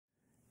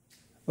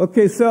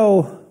Okay,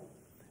 so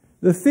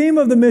the theme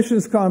of the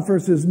missions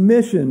conference is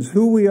missions,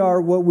 who we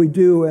are, what we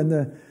do, and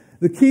the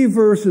key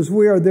verse is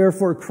we are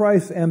therefore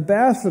Christ's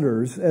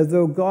ambassadors, as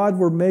though God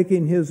were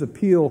making his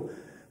appeal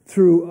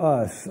through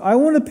us. I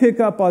want to pick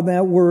up on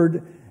that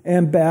word,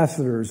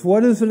 ambassadors.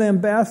 What is an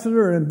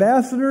ambassador? An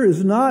ambassador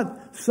is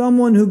not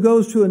someone who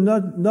goes to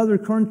another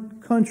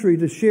country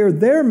to share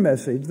their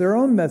message, their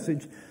own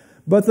message,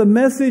 but the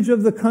message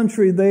of the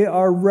country they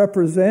are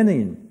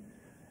representing.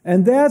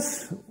 And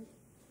that's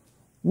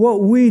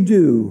what we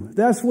do.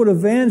 That's what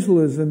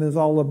evangelism is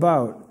all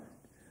about.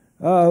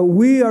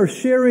 We are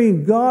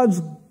sharing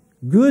God's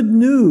good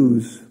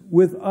news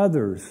with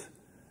others.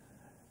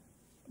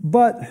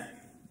 But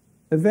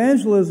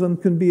evangelism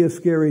can be a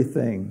scary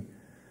thing.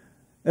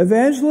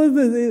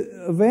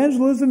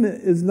 Evangelism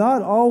is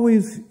not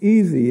always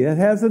easy. It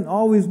hasn't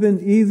always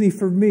been easy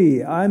for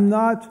me. I'm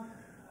not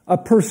a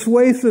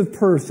persuasive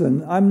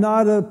person. I'm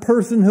not a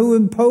person who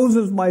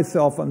imposes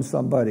myself on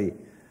somebody.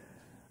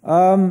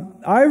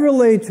 I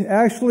relate,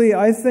 actually,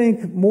 I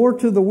think more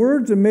to the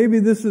words, and maybe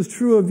this is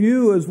true of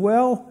you as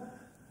well.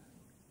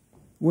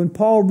 When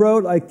Paul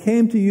wrote, I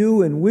came to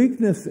you in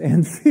weakness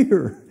and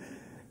fear,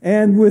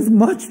 and with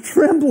much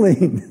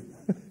trembling.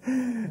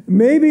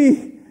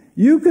 Maybe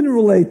you can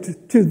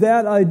relate to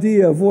that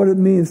idea of what it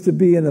means to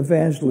be an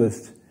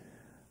evangelist.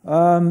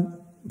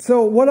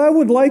 So what I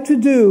would like to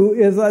do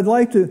is I'd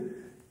like to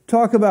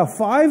talk about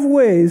 5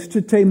 ways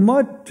to take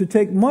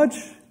much,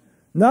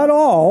 not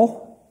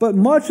all, but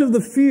much of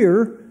the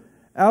fear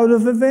out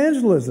of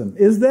evangelism.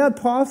 Is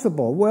that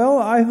possible? Well,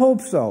 I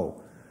hope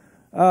so.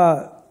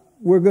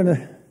 We're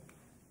going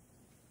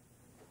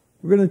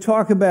to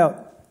talk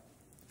about,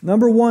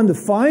 number 1, to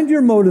find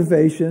your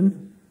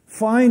motivation,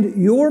 find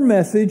your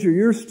message or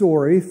your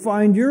story,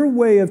 find your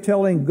way of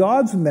telling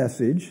God's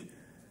message,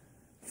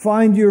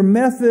 find your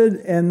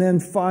method, and then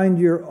find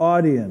your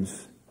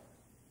audience.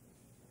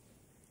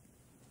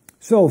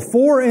 So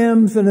 4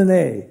 M's and an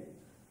A.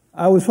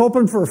 I was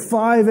hoping for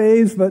 5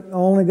 A's, but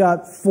only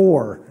got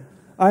 4.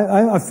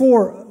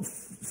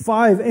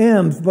 5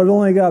 M's, but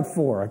only got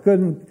 4. I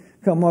couldn't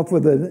come up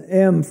with an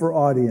M for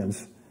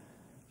audience.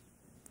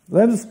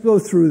 Let us go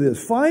through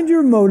this. Find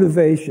your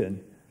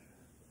motivation.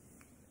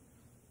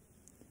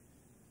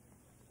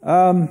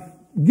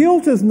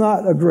 Guilt is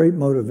not a great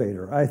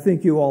motivator. I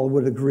think you all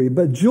would agree.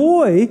 But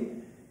joy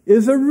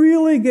is a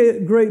really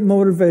great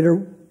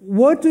motivator.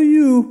 What do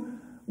you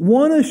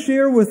want to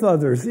share with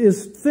others?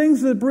 Is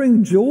things that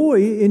bring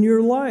joy in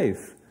your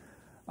life.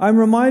 I'm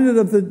reminded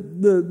of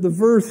the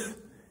verse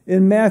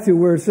in Matthew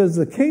where it says,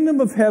 the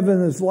kingdom of heaven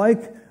is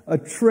like a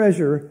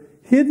treasure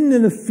hidden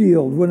in a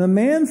field. When a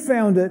man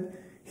found it,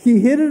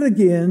 he hid it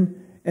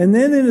again, and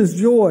then in his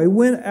joy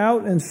went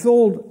out and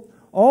sold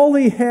all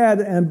he had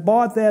and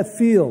bought that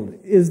field.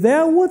 Is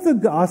that what the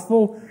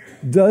gospel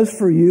does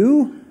for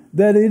you?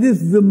 That it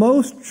is the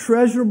most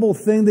treasurable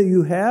thing that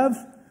you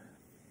have?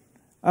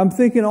 I'm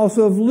thinking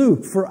also of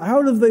Luke. For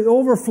out of the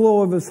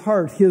overflow of his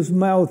heart, his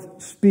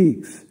mouth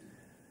speaks.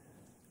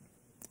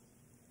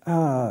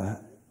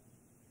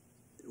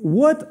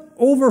 What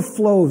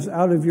overflows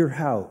out of your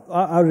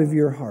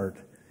heart?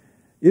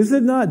 Is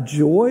it not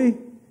joy?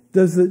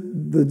 Does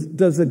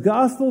the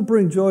gospel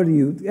bring joy to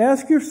you?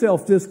 Ask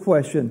yourself this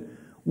question.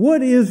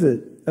 What is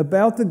it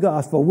about the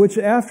gospel, which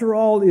after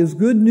all is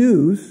good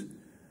news,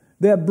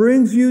 that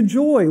brings you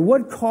joy?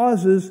 What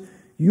causes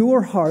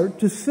your heart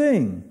to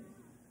sing?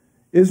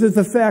 Is it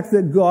the fact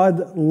that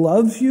God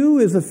loves you?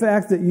 Is it the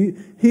fact that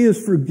He has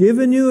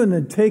forgiven you and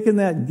had taken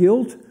that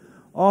guilt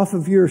off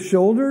of your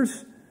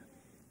shoulders?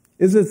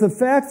 Is it the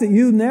fact that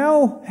you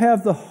now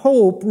have the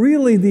hope,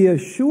 really the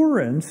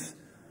assurance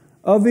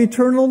of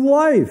eternal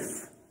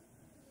life?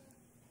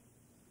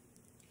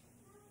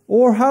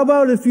 Or how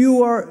about if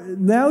you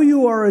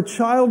are a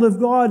child of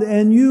God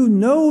and you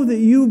know that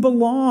you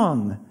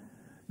belong?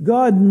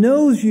 God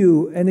knows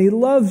you and He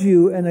loves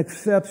you and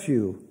accepts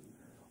you.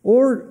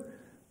 Or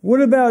what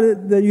about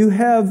it that you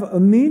have a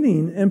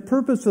meaning and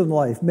purpose in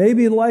life?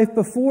 Maybe life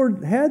before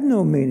had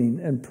no meaning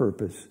and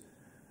purpose.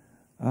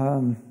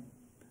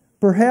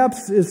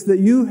 Perhaps it's that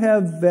you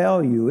have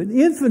value, an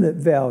infinite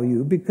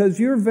value, because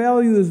your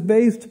value is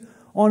based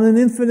on an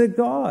infinite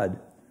God.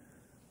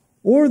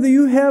 Or that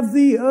you have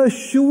the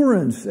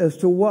assurance as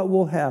to what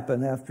will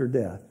happen after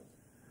death.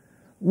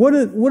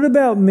 What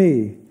about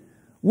me?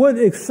 What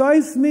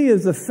excites me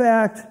is the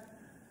fact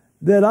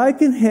that I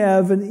can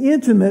have an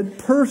intimate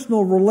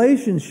personal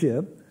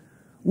relationship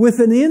with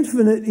an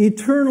infinite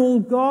eternal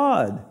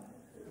God.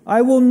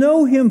 I will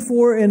know Him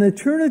for an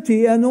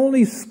eternity and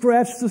only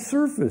scratch the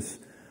surface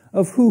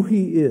of who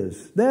He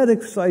is. That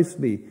excites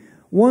me.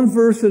 One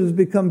verse that has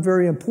become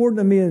very important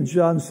to me in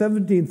John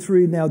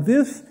 17:3. Now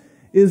this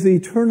is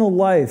eternal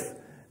life,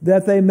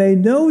 that they may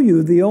know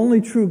you, the only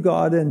true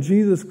God, and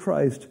Jesus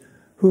Christ,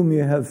 whom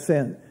you have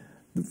sent.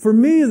 For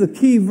me, the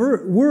key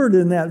word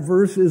in that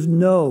verse is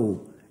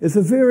know. It's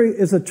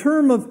a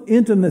term of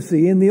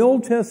intimacy. In the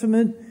Old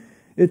Testament,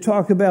 it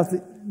talked about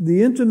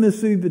the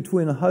intimacy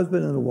between a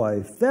husband and a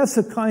wife. That's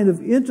the kind of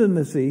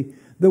intimacy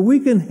that we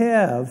can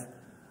have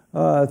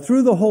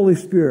through the Holy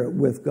Spirit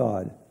with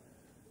God.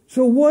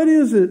 So what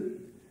is it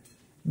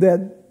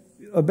that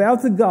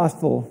about the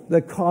gospel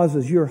that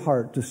causes your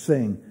heart to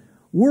sing?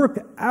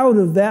 Work out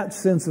of that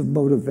sense of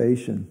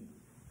motivation.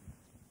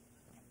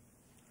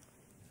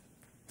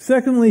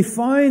 Secondly,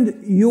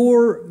 find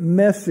your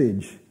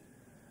message,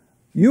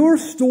 your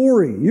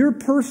story, your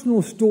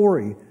personal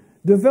story.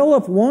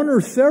 Develop one or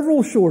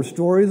several short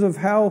stories of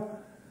how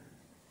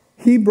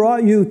He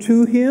brought you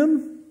to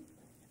Him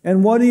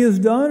and what He has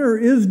done or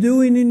is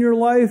doing in your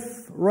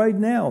life right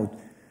now.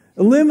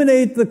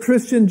 Eliminate the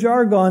Christian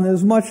jargon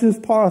as much as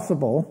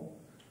possible.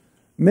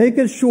 Make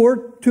it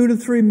short, 2 to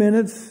 3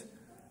 minutes.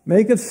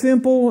 Make it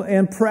simple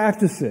and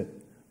practice it.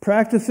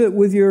 Practice it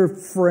with your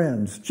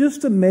friends,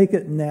 just to make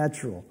it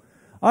natural.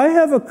 I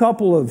have a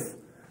couple of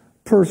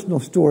personal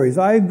stories.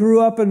 I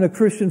grew up in a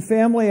Christian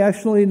family,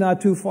 actually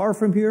not too far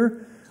from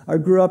here. I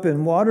grew up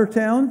in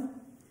Watertown.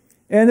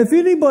 And if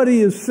anybody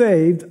is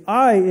saved,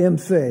 I am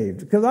saved.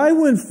 Because I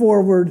went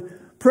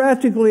forward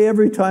practically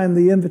every time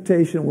the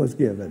invitation was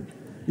given.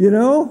 You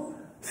know?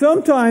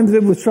 Sometimes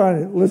it was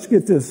trying to, let's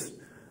get this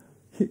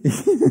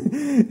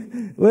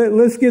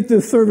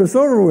service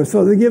over with.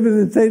 So they give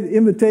an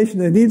invitation,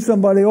 they need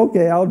somebody,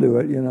 okay, I'll do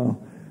it, you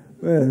know.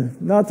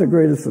 Not the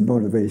greatest of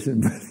motivation.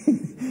 But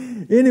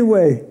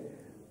anyway,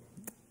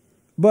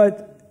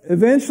 but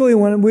eventually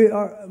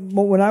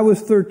when I was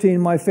 13,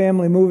 my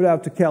family moved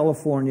out to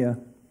California,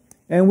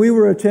 and we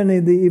were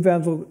attending the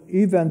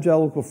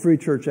Evangelical Free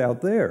Church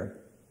out there.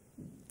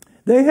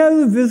 They had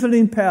a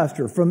visiting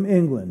pastor from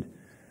England.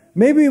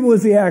 Maybe it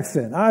was the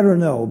accent, I don't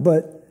know,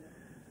 but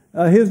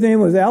his name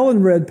was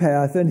Alan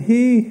Redpath, and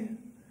he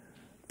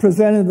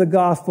presented the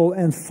gospel,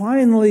 and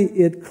finally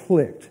it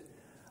clicked.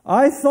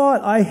 I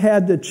thought I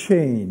had to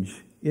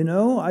change, you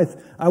know.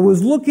 I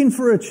was looking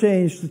for a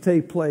change to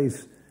take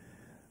place.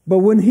 But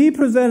when he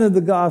presented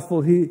the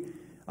gospel,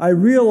 I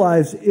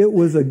realized it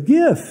was a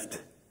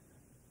gift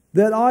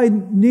that I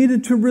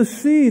needed to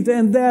receive,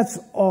 and that's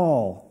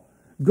all.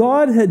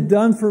 God had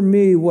done for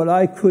me what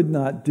I could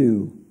not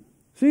do.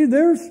 See,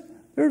 there's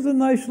a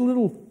nice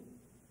little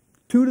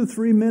 2 to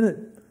 3 minute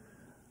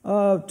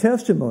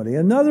testimony.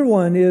 Another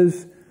one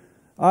is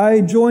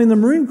I joined the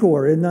Marine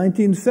Corps in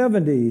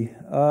 1970,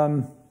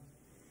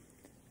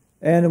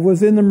 and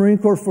was in the Marine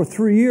Corps for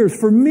 3 years.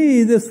 For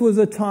me, this was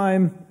a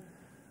time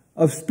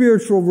of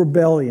spiritual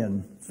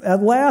rebellion.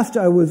 At last,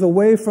 I was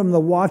away from the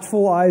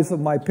watchful eyes of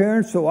my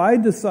parents, so I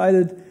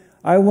decided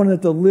I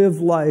wanted to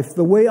live life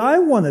the way I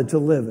wanted to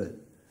live it.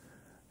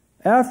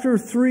 After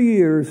 3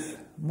 years,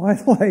 my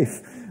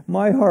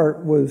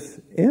heart was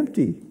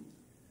empty.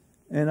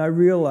 And I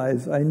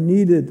realized I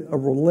needed a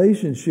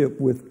relationship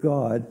with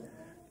God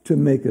to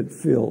make it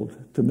filled,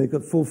 to make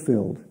it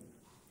fulfilled.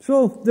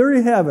 So there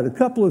you have it, a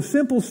couple of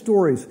simple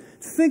stories.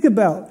 Think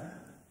about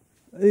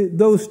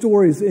those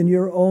stories in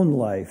your own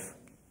life.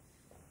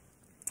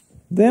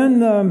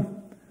 Then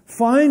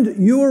find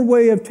your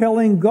way of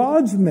telling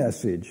God's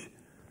message.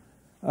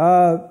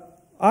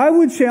 I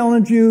would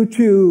challenge you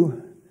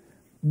to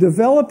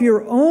develop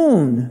your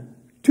own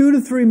 2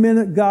 to 3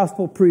 minute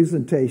gospel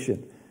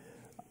presentation.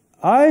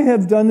 I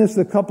have done this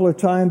a couple of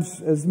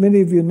times. As many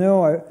of you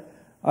know,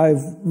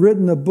 I've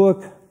written a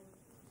book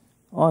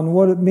on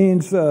what it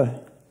means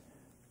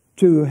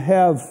to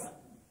have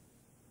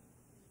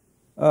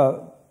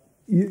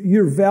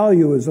your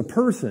value as a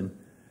person.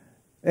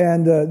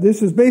 And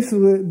this is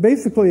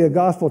basically a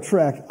gospel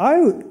tract.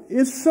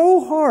 It's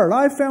so hard.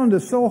 I found it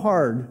so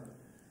hard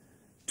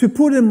to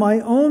put in my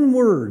own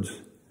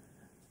words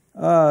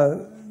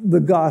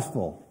the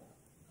gospel.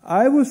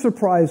 I was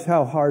surprised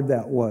how hard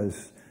that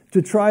was.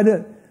 To try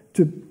to,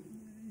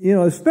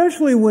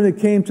 especially when it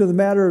came to the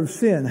matter of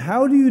sin.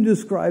 How do you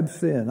describe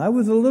sin? I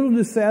was a little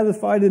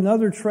dissatisfied in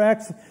other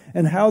tracts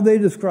and how they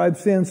describe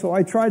sin, so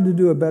I tried to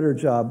do a better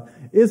job.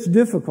 It's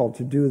difficult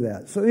to do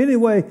that. So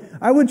anyway,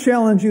 I would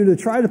challenge you to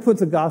try to put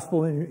the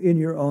gospel in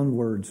your own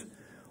words.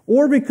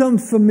 Or become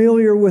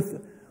familiar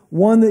with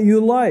one that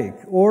you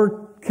like.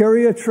 Or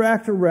carry a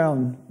tract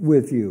around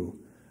with you.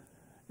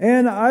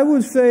 And I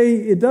would say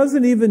it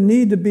doesn't even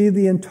need to be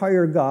the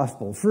entire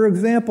gospel. For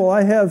example,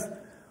 I have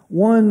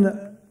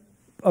one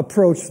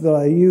approach that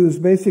I use.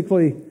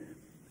 Basically,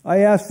 I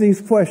ask these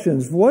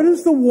questions. What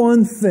is the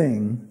one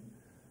thing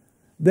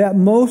that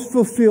most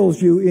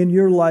fulfills you in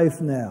your life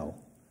now?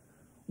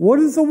 What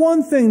is the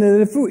one thing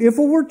that if it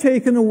were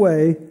taken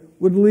away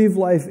would leave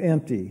life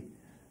empty?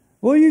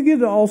 Well, you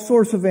get all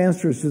sorts of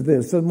answers to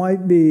this. It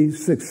might be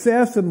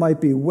success, it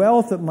might be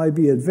wealth, it might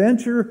be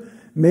adventure,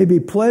 maybe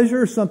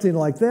pleasure, something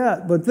like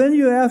that. But then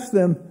you ask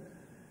them,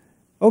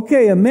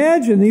 okay,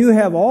 imagine you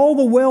have all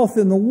the wealth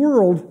in the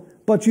world,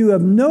 but you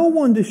have no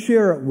one to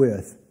share it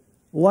with.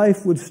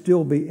 Life would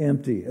still be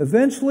empty.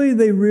 Eventually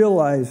they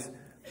realize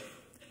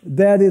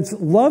that it's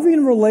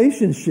loving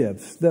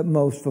relationships that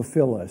most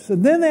fulfill us.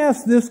 And then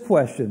ask this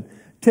question,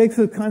 takes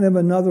it kind of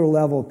another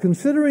level.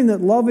 Considering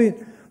that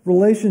loving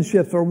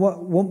relationships are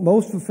what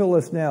most fulfill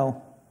us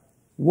now,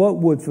 what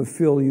would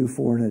fulfill you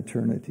for an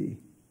eternity?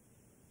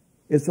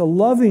 It's a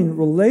loving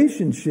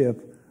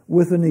relationship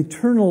with an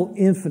eternal,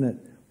 infinite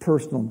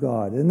personal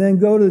God. And then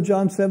go to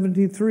John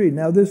 17:3.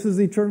 Now this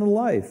is eternal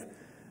life,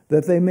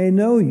 that they may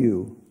know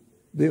you,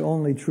 the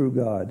only true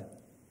God.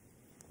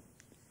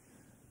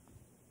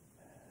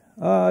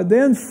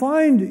 Then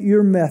find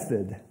your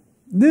method.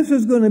 This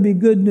is going to be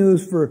good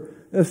news for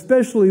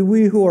especially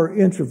we who are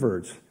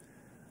introverts.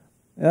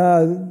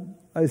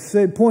 I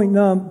say point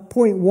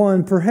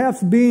one,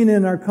 perhaps being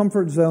in our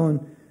comfort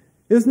zone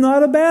is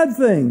not a bad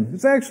thing.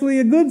 It's actually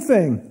a good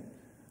thing.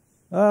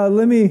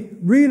 Let me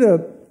read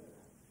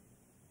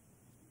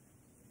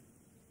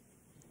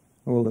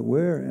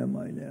where am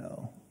I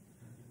now?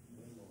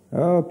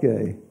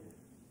 Okay,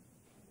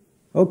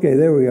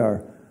 there we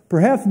are.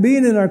 Perhaps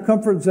being in our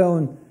comfort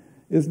zone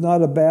is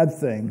not a bad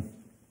thing.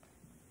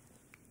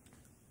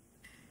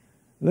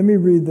 Let me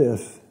read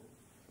this.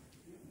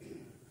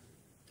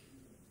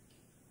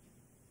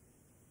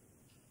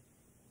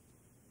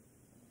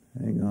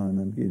 Hang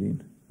on,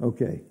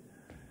 okay.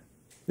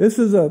 This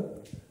is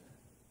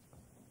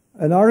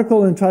an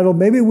article entitled,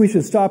 Maybe We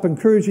Should Stop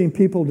Encouraging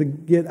People to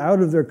Get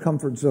Out of Their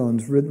Comfort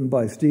Zones, written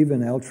by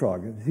Stephen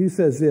Altrog. He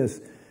says this: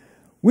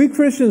 we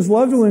Christians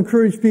love to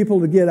encourage people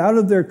to get out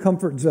of their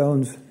comfort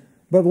zones,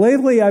 but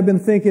lately I've been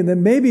thinking that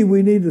maybe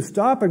we need to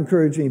stop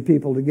encouraging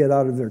people to get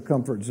out of their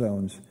comfort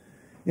zones.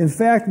 In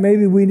fact,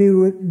 maybe we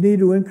need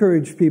to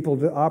encourage people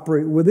to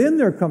operate within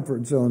their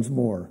comfort zones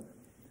more.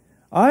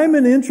 I'm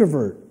an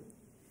introvert.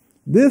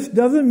 This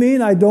doesn't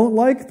mean I don't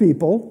like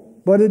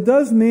people, but it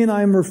does mean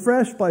I'm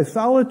refreshed by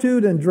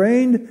solitude and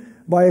drained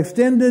by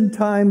extended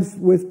times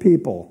with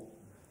people.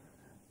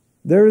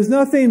 There is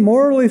nothing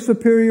morally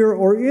superior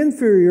or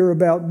inferior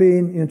about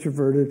being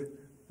introverted.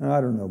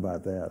 I don't know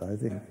about that, I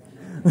think.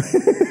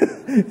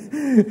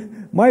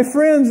 My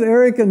friends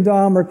Eric and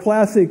Dom are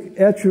classic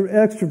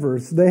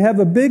extroverts. They have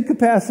a big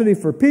capacity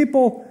for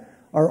people,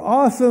 are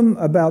awesome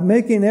about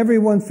making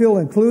everyone feel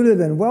included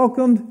and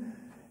welcomed,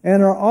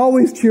 and are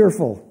always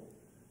cheerful.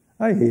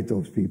 I hate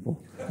those people.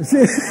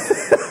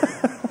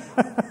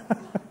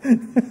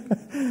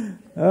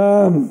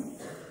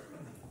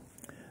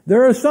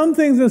 There are some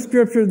things in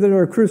Scripture that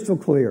are crystal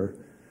clear.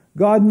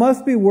 God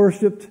must be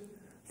worshipped.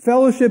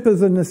 Fellowship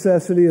is a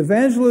necessity.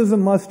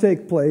 Evangelism must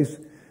take place.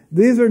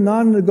 These are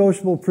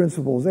non-negotiable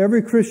principles.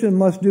 Every Christian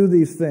must do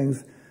these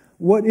things.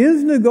 What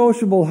is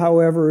negotiable,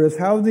 however, is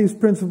how these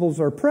principles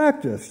are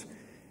practiced.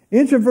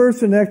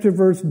 Introverts and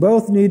extroverts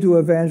both need to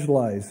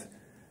evangelize.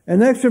 An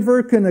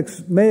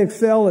extrovert may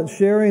excel at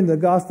sharing the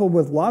gospel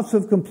with lots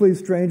of complete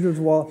strangers,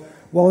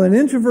 while an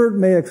introvert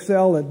may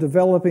excel at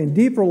developing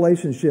deep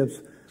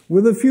relationships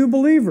with a few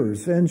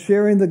believers and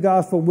sharing the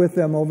gospel with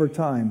them over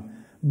time.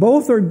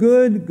 Both are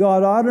good,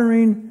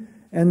 God-honoring,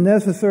 and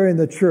necessary in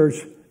the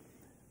church.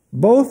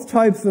 Both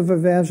types of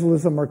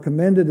evangelism are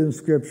commended in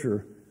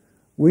Scripture.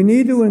 We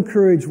need to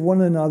encourage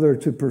one another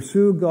to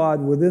pursue God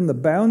within the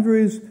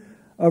boundaries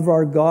of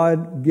our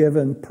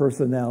God-given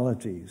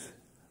personalities.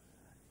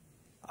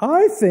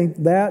 I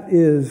think that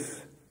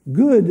is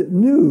good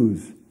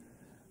news,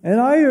 and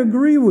I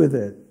agree with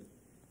it.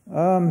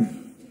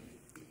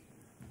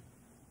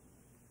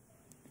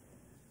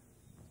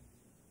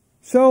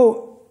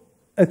 So,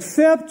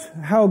 accept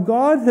how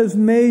God has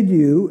made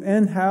you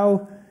and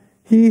how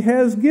He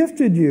has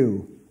gifted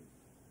you.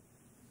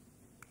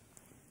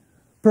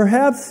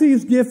 Perhaps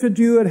He's gifted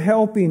you at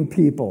helping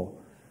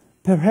people.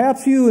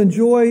 Perhaps you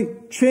enjoy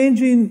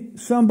changing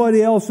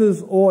somebody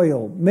else's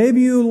oil.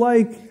 Maybe you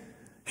like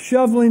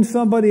shoveling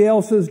somebody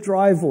else's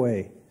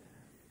driveway.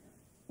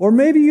 Or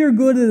maybe you're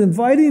good at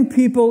inviting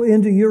people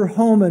into your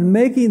home and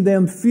making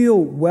them feel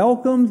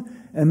welcomed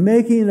and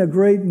making a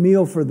great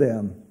meal for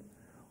them.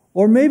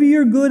 Or maybe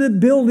you're good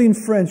at building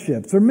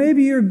friendships. Or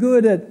maybe you're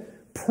good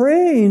at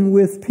praying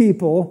with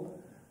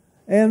people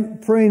and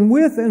praying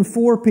with and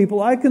for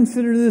people. I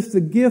consider this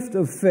the gift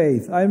of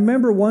faith. I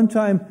remember one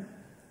time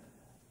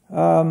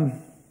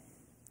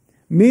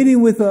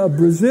meeting with a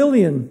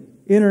Brazilian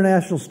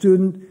international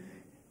student.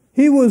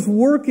 He was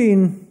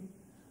working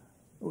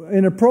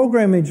in a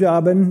programming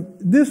job, and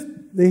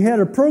they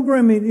had a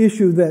programming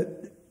issue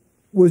that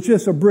was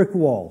just a brick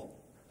wall.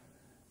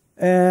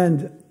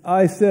 And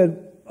I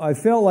said, I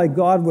felt like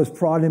God was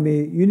prodding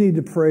me, you need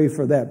to pray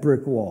for that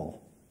brick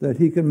wall, that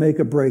He can make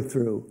a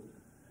breakthrough.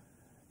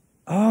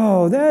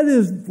 Oh, that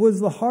was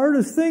the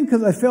hardest thing,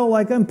 because I felt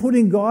like I'm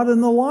putting God in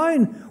the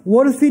line.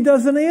 What if He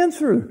doesn't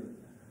answer?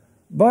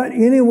 But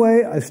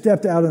anyway, I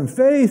stepped out in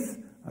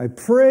faith. I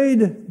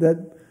prayed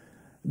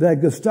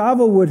that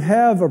Gustavo would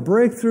have a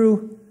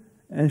breakthrough,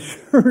 and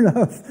sure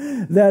enough,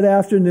 that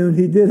afternoon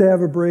he did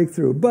have a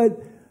breakthrough.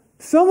 But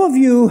some of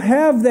you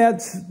have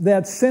that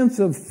sense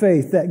of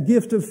faith, that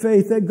gift of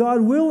faith, that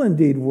God will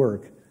indeed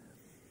work.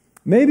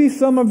 Maybe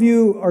some of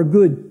you are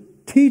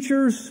good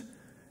teachers.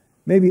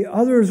 Maybe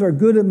others are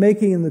good at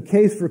making the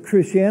case for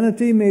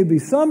Christianity. Maybe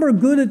some are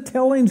good at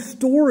telling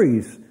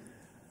stories.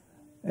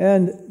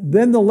 And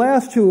then the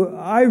last two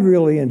I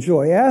really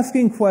enjoy,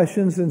 asking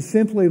questions and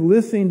simply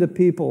listening to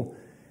people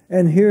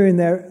and hearing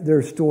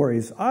their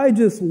stories. I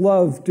just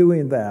love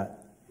doing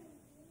that.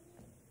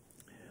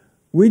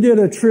 We did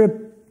a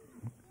trip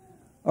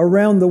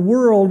around the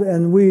world,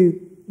 and we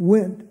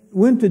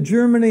went to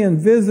Germany and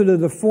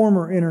visited a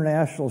former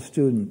international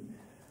student.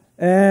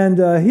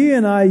 And he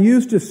and I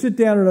used to sit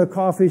down at a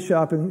coffee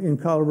shop in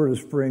Colorado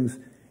Springs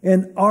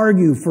and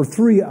argue for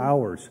 3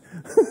 hours.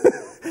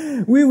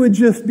 We would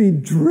just be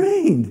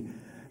drained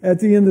at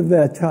the end of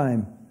that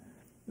time.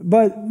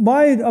 But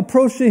my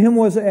approach to him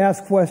was to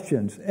ask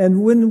questions.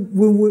 And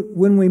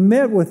when we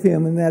met with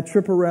him in that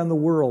trip around the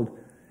world,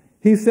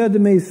 he said to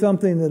me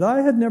something that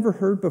I had never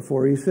heard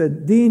before. He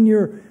said, "Dean,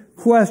 your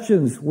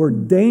questions were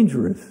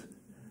dangerous."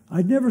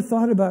 I'd never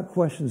thought about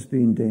questions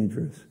being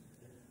dangerous.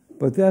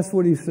 But that's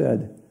what he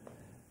said.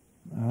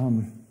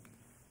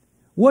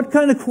 What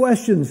kind of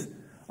questions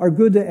are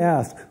good to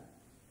ask?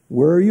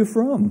 Where are you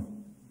from?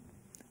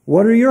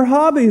 What are your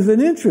hobbies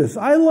and interests?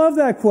 I love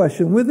that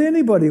question with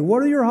anybody.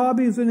 What are your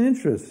hobbies and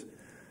interests?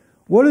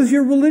 What is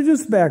your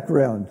religious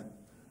background?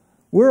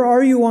 Where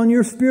are you on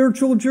your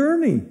spiritual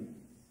journey?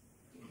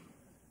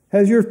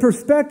 Has your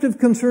perspective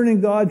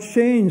concerning God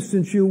changed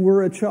since you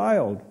were a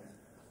child?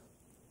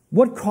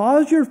 What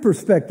caused your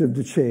perspective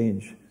to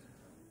change?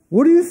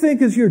 What do you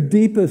think is your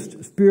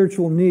deepest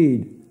spiritual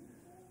need?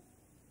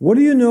 What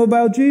do you know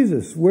about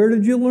Jesus? Where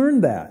did you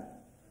learn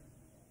that?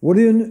 What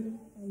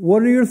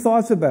are your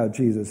thoughts about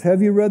Jesus?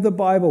 Have you read the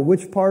Bible?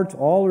 Which parts,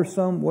 all or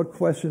some? What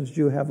questions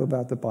do you have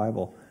about the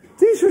Bible?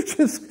 These are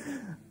just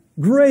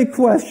great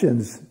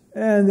questions,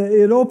 and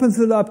it opens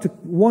it up to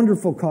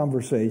wonderful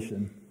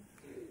conversation.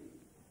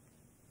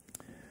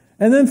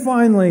 And then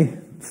finally,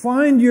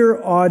 find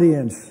your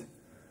audience.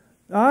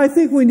 I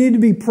think we need to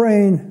be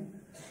praying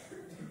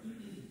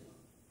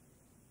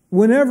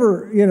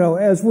whenever,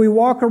 as we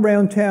walk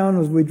around town,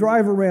 as we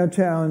drive around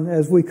town,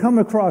 as we come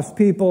across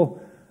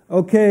people,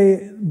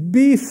 okay,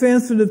 be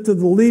sensitive to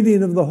the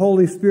leading of the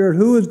Holy Spirit.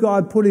 Who is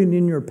God putting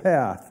in your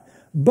path?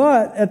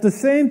 But at the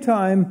same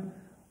time,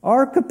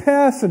 our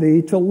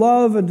capacity to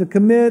love and to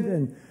commit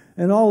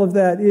and all of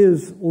that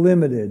is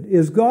limited.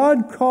 Is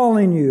God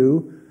calling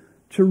you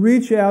to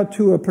reach out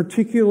to a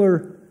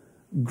particular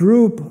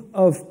group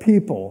of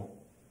people?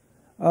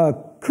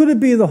 Could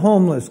it be the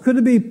homeless? Could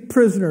it be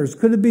prisoners?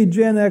 Could it be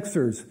Gen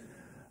Xers?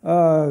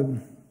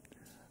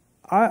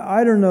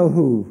 I don't know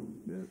who.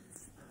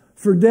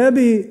 For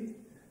Debbie,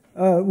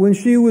 when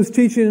she was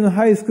teaching in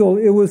high school,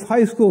 it was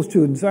high school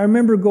students. I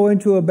remember going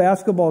to a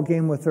basketball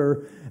game with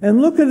her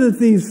and looking at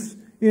these,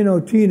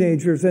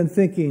 teenagers and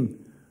thinking,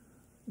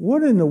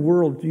 what in the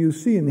world do you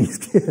see in these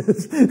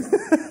kids?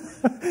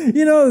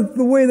 The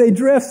way they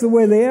dressed, the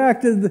way they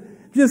acted,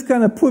 just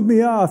kind of put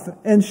me off.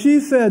 And she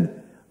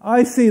said,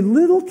 I see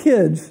little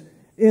kids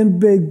in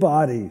big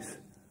bodies.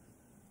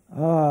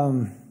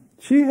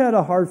 She had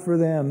a heart for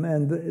them,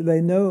 and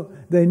they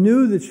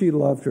knew that she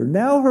loved her.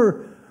 Now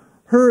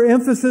her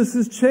emphasis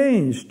has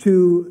changed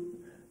to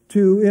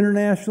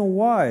international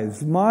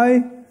wives.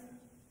 My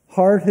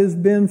heart has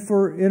been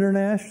for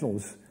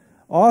internationals.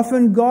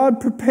 Often God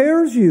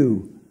prepares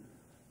you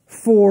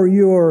for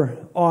your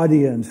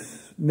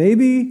audience.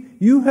 Maybe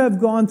you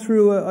have gone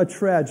through a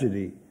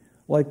tragedy,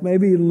 like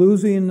maybe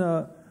losing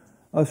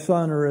a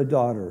son or a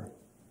daughter.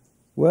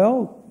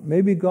 Well,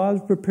 maybe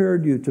God's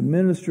prepared you to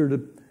minister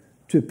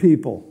to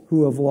people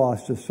who have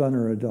lost a son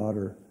or a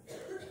daughter.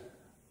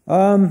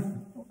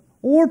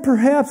 Or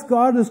perhaps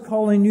God is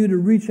calling you to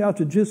reach out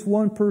to just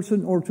one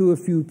person or to a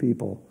few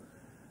people.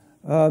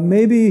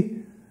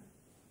 Maybe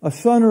a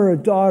son or a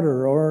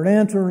daughter or an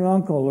aunt or an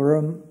uncle or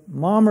a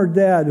mom or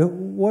dad,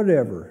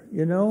 whatever,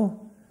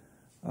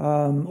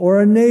 or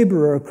a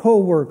neighbor or a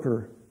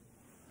coworker.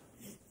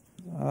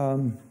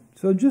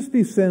 So just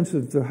be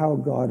sensitive to how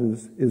God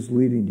is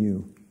leading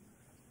you.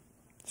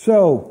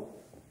 So,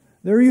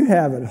 there you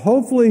have it.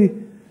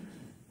 Hopefully,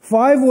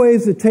 5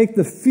 ways to take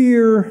the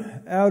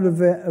fear out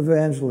of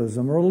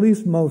evangelism, or at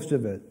least most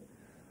of it.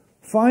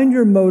 Find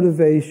your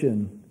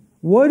motivation.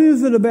 What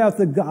is it about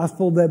the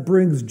gospel that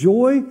brings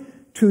joy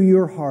to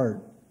your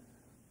heart?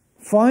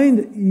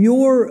 Find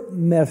your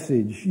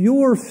message,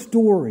 your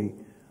story.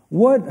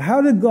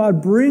 How did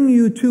God bring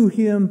you to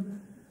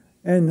Him,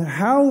 and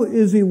how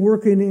is He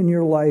working in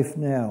your life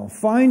now?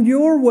 Find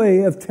your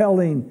way of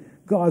telling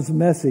God's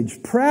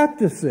message.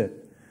 Practice it.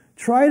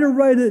 Try to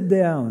write it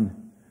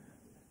down.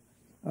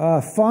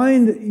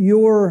 Find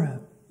your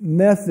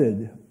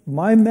method.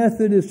 My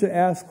method is to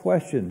ask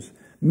questions.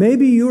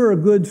 Maybe you're a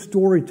good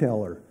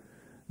storyteller.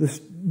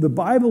 The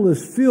Bible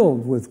is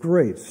filled with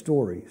great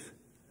stories.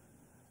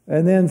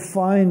 And then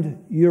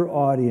find your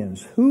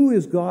audience. Who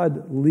is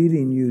God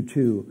leading you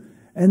to?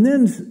 And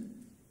then,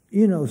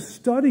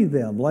 study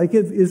them. Like,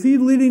 is He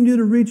leading you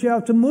to reach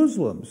out to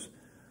Muslims?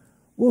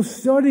 Well,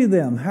 study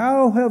them.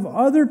 How have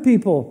other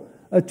people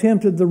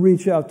attempted to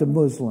reach out to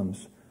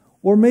Muslims?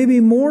 Or maybe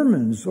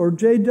Mormons, or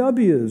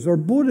JWs, or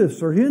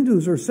Buddhists, or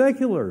Hindus, or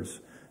secularists.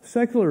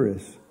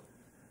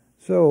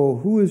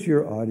 So, who is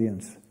your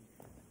audience?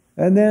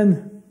 And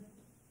then,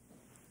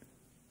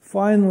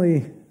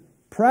 finally,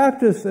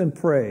 practice and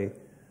pray.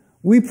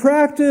 We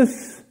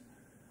practice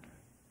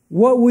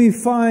what we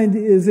find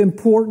is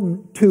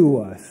important to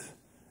us.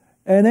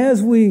 And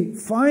as we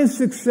find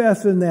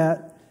success in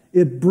that,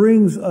 it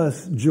brings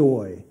us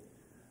joy.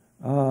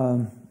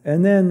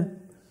 And then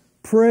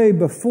pray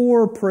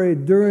before, pray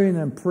during,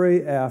 and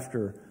pray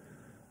after.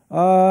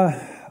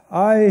 I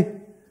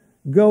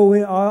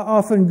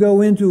often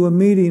go into a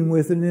meeting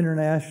with an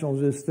international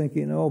just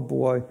thinking, oh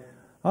boy,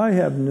 I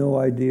have no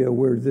idea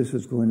where this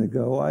is going to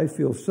go. I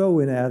feel so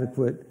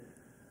inadequate.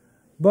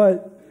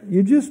 But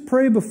you just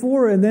pray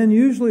before, and then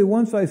usually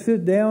once I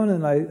sit down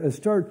and I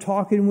start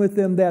talking with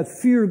them, that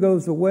fear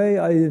goes away.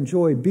 I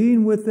enjoy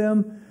being with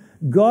them.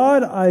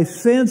 God, I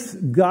sense,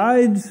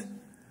 guides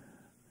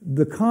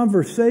the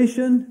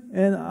conversation,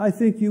 and I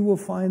think you will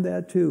find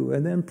that too.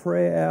 And then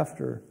pray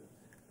after.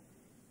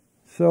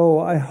 So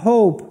I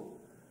hope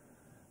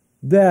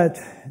that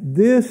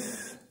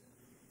this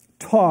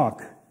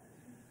talk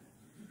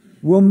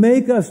will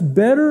make us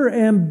better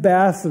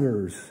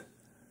ambassadors,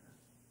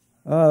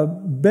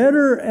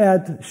 better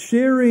at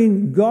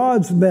sharing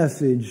God's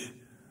message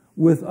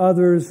with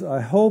others.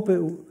 I hope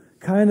it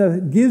kind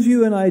of gives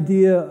you an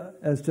idea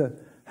as to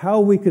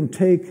how we can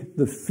take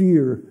the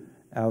fear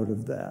out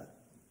of that.